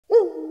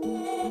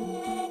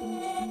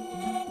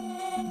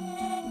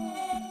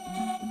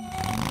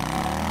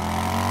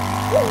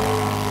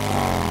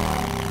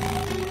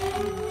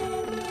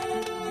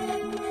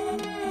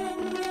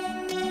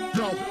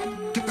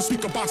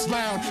box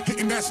loud,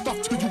 hitting that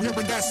stuff till you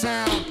hearing that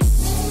sound.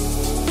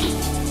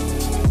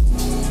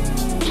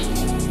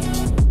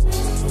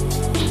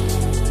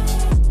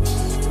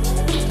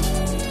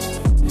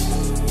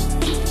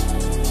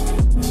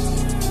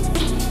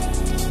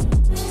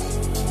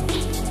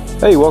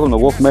 Hey, welcome to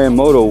Wolfman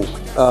Moto.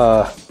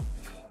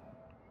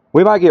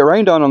 We might get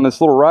rained on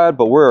this little ride,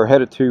 but we're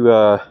headed to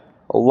a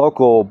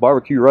local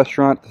barbecue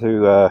restaurant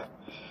to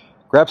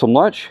grab some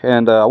lunch,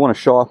 and I want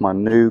to show off my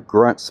new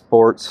Grunt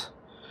Sports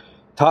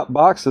top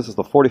box. This is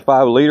the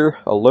 45-liter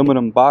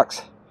aluminum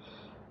box,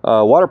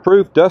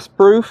 waterproof,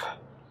 dustproof,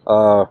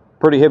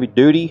 pretty heavy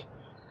duty,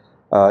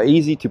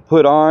 easy to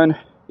put on,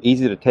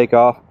 easy to take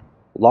off,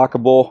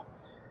 lockable,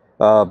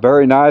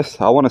 very nice.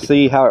 I want to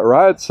see how it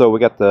rides, so we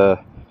got the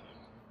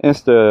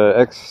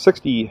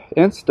Insta360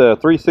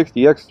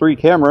 X3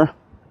 camera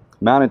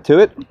mounted to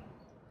it.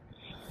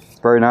 It's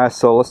very nice.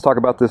 So let's talk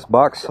about this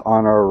box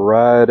on our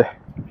ride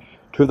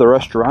to the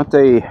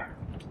restaurante.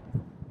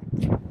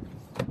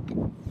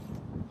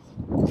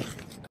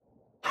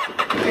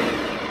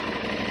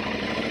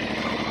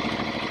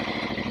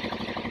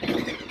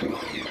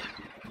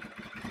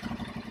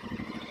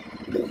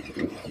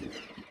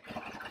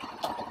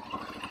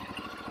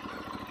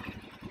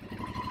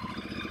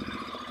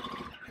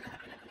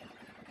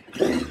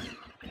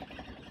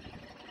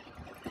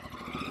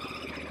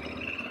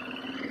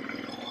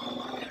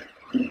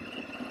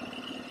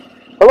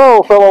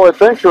 Hello, fellow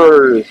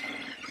adventurers.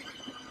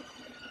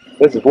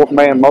 This is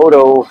Wolfman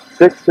Moto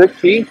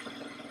 660.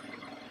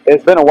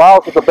 It's been a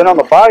while since I've been on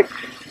the bike,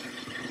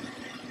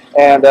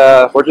 and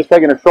we're just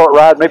taking a short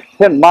ride, maybe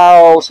 10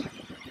 miles,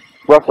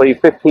 roughly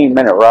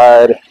 15-minute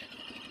ride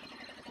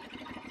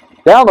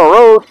down the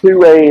road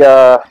to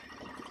a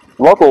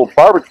local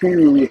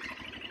barbecue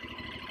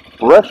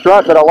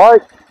restaurant that I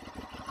like.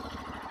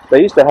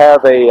 They used to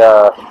have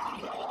a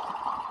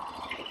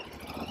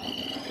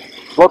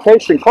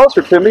location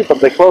closer to me, but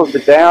they closed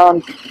it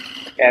down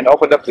and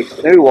opened up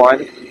this new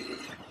one.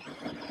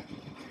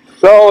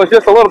 So it's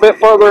just a little bit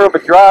further of a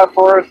drive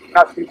for us,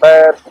 not too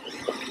bad.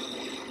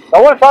 I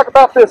want to talk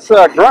about this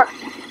Grunt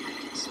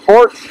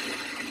Sports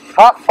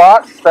top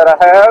box that I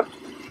have.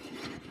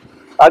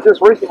 I just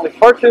recently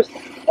purchased,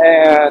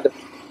 and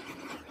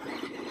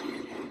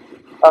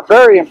I'm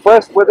very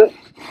impressed with it.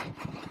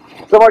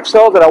 So much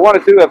so that I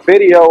want to do a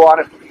video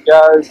on it for you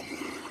guys.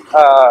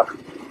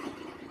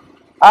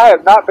 I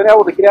have not been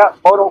able to get out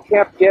and photo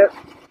camp yet.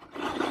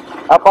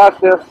 I bought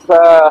this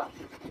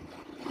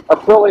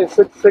Aprilia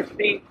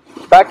 660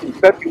 back in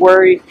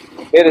February.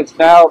 It is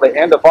now the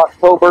end of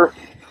October,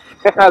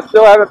 and I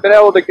still haven't been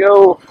able to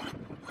go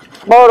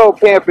moto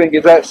camping.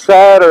 Is that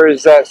sad, or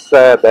is that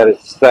sad? That is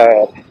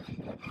sad.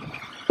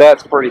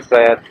 That's pretty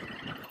sad.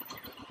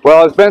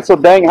 Well, it's been so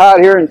dang hot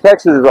here in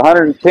Texas. It's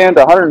 110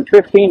 to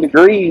 115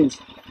 degrees.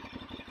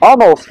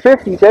 Almost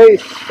 50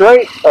 days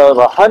straight of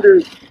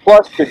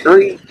 100+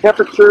 degree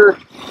temperature.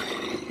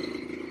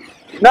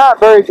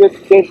 Not very good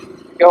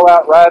conditions to go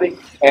out riding,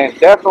 and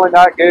definitely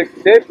not good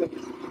conditions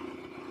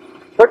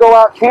to go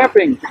out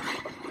camping.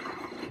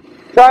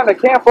 Trying to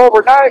camp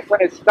overnight when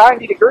it's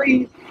 90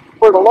 degrees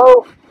for the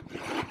low,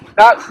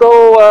 not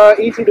so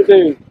easy to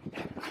do.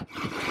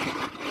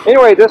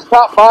 Anyway, this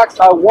top box,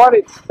 I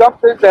wanted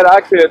something that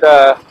I could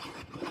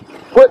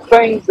put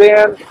things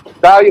in,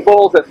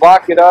 valuables, and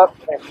lock it up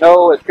and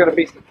know it's going to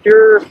be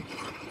secure,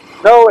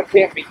 know it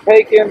can't be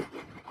taken,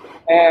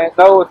 and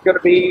know it's going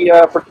to be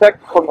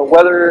protected from the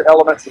weather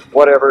elements and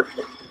whatever.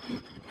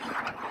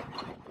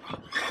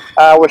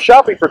 I was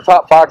shopping for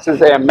top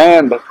boxes, and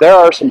man, but there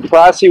are some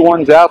pricey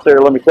ones out there,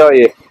 let me tell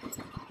you.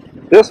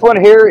 This one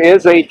here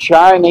is a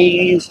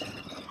Chinese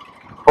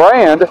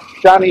brand,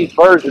 Chinese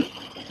version.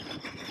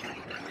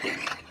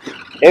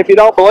 If you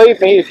don't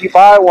believe me, if you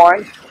buy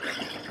one,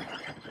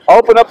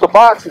 open up the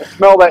box and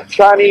smell that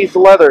Chinese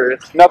leather.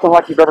 It's nothing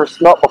like you've ever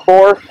smelt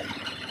before.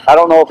 I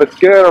don't know if it's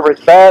good or if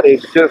it's bad.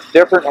 It's just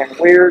different and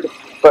weird.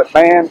 But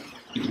man,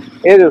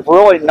 it is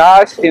really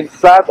nice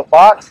inside the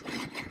box.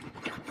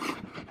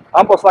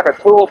 Almost like a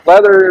tooled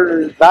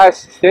leather,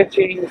 nice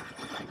stitching.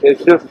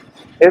 It's just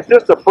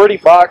a pretty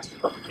box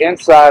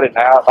inside and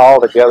out all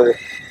together.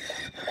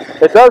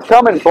 It does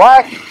come in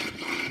black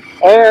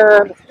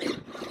and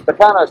the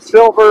kind of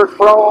silver,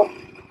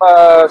 chrome,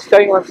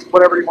 stainless,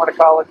 whatever you want to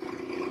call it.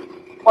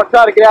 I'm going to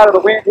try to get out of the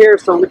wind here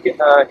so we can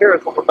hear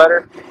us a little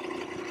better.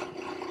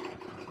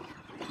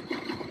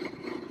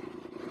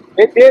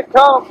 It did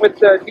come with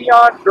the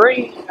neon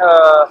green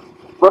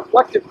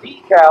reflective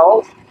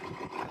decals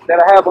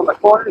that I have on the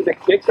corners. It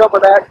did cover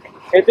that.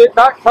 It did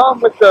not come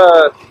with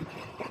the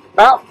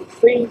mountain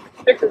scene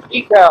sticker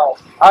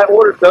decals. I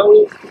ordered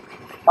those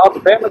off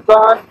of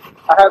Amazon.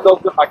 I have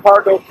those in my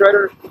cargo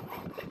shredder.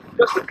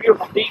 Just a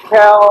beautiful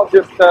decal,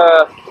 just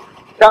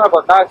kind of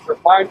a nice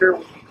reminder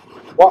when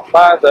you walk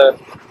by the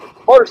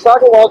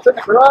motorcycle while it's in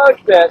the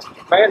garage that,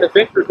 man,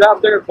 adventure's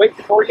out there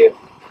waiting for you.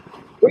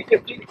 We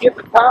just need to get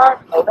the time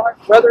and the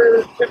right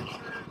weather,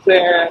 temperatures,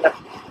 and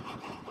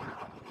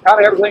kind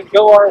of everything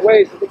go our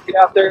way so we can get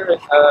out there and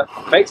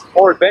make some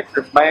more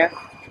adventures, man.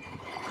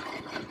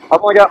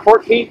 I've only got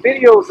 14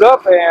 videos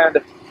up,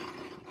 and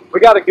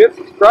we got a good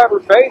subscriber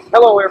base.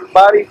 Hello,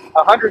 everybody.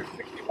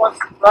 161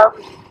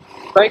 subscribers.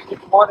 Thank you,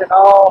 one and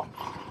all.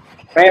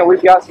 Man,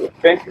 we've got some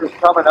adventures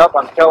coming up,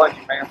 I'm telling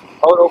you, man.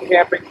 Moto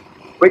camping.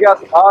 We got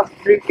some awesome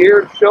new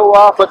gear to show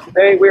off, but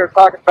today we are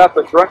talking about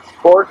the Grunt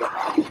Sport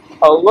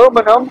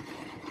aluminum,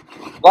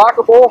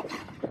 lockable,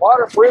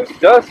 waterproof,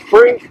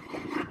 dust-proof,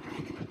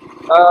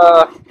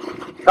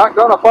 not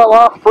gonna fall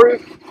off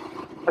proof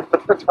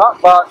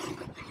top box.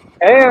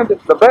 And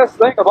the best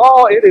thing of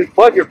all, it is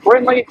budget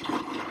friendly.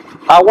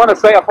 I want to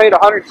say I paid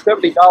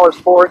 $170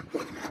 for it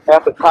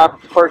at the time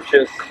of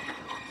purchase.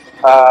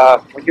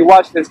 When you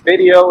watch this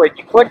video and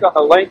you click on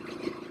the link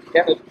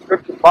in the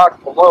description box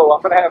below,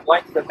 I'm going to have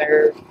links in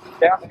there,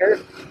 down there,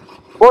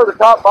 for the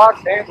top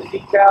box and the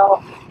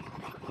decal.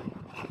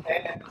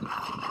 And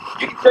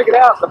you can check it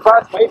out. The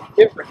price may be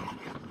different.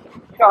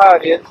 You know how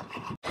it is.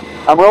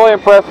 I'm really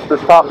impressed with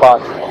this top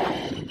box.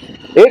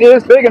 It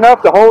is big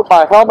enough to hold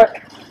my helmet,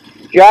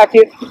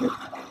 jacket.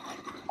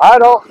 I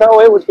don't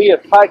know, it would be a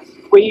tight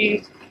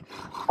squeeze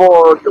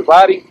for the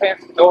riding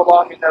pants to go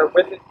along in there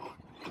with it.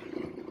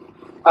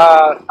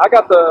 I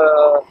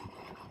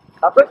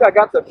think I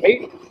got the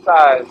medium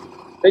size.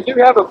 They do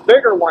have a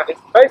bigger one. It's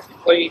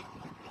basically,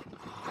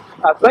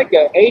 I think,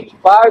 an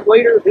 85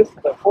 liter. This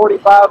is a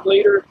 45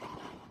 liter.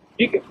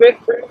 You can fit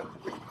two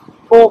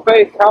full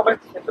face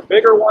helmets in the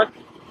bigger one.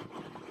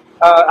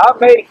 I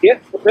may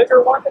get the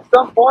bigger one at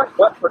some point,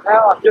 but for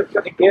now, I'm just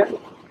going to get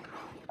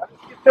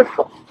this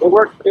one. It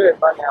works good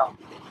right now.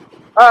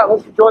 All right,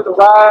 let's enjoy the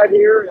ride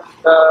here and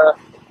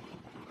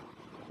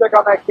check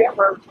on that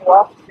camera every so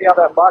often, see how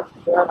that box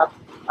is doing.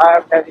 I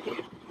haven't had to use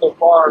it so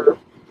far.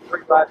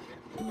 3 rides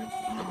into it.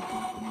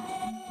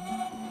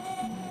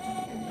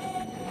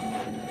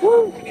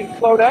 Woo, you need to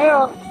slow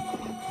down.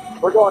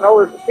 We're going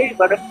over the speed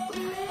limit.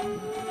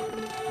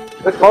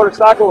 This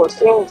motorcycle is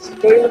still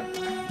smooth.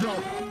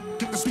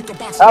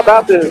 How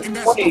about the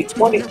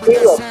 2022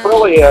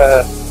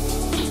 Aprilia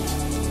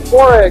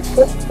Tuareg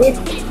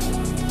 650?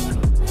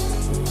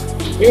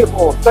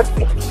 Beautiful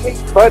 16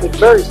 but it's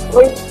very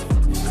smooth,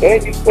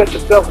 and you can set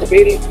yourself to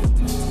beating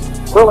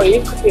really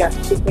easy. And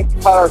we think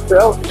about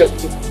ourselves because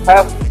you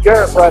pass the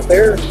sheriff right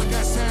there.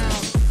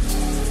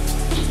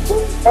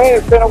 Hey,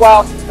 it's been a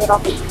while since I've been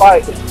on this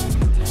bike.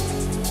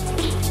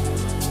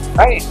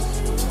 Man,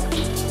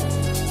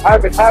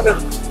 I've been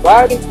having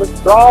riding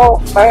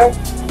withdrawal, man.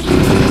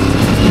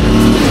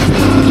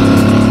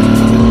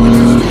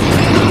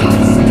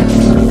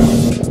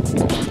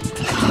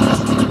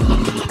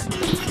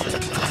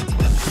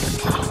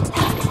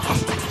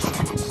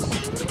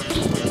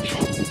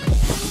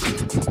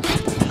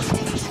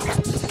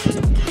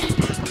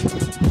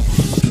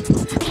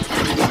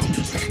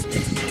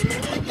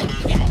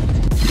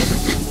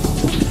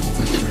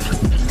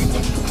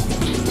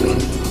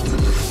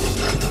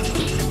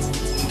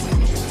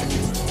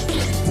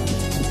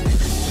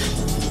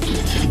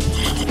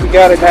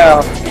 Got it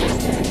now.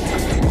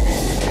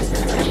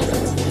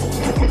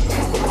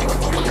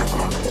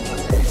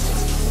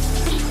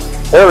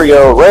 There we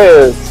go,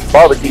 Red's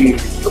barbecue.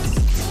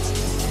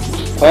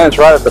 And it's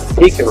right at the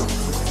peak of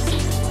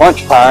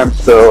lunchtime,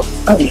 so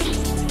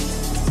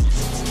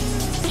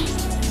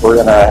we're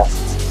gonna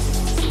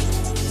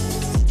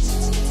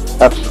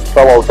have some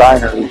fellow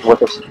diners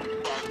with us.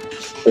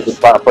 We can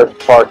find a place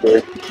to park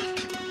here.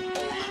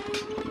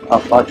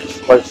 Not much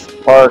place to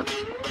park.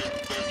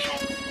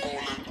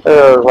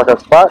 There's like a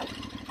spot.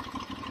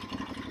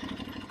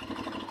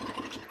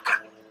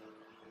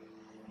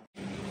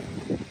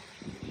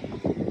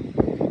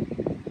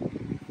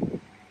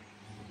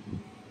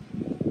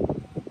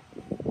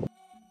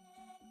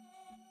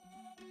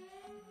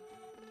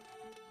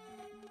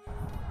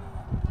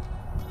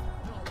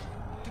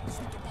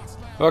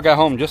 Well, I got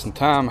home just in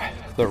time.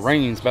 The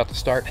rain's about to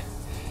start.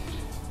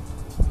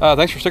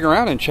 Thanks for sticking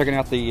around and checking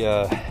out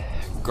the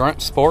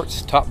Grunt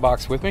Sports top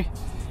box with me.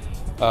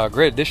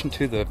 Great addition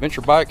to the adventure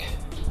bike.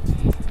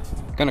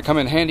 Gonna come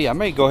in handy. I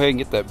may go ahead and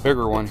get that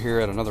bigger one here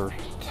at another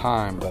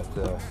time, but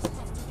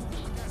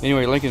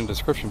anyway, link in the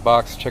description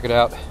box. Check it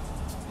out.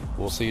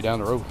 We'll see you down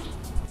the road.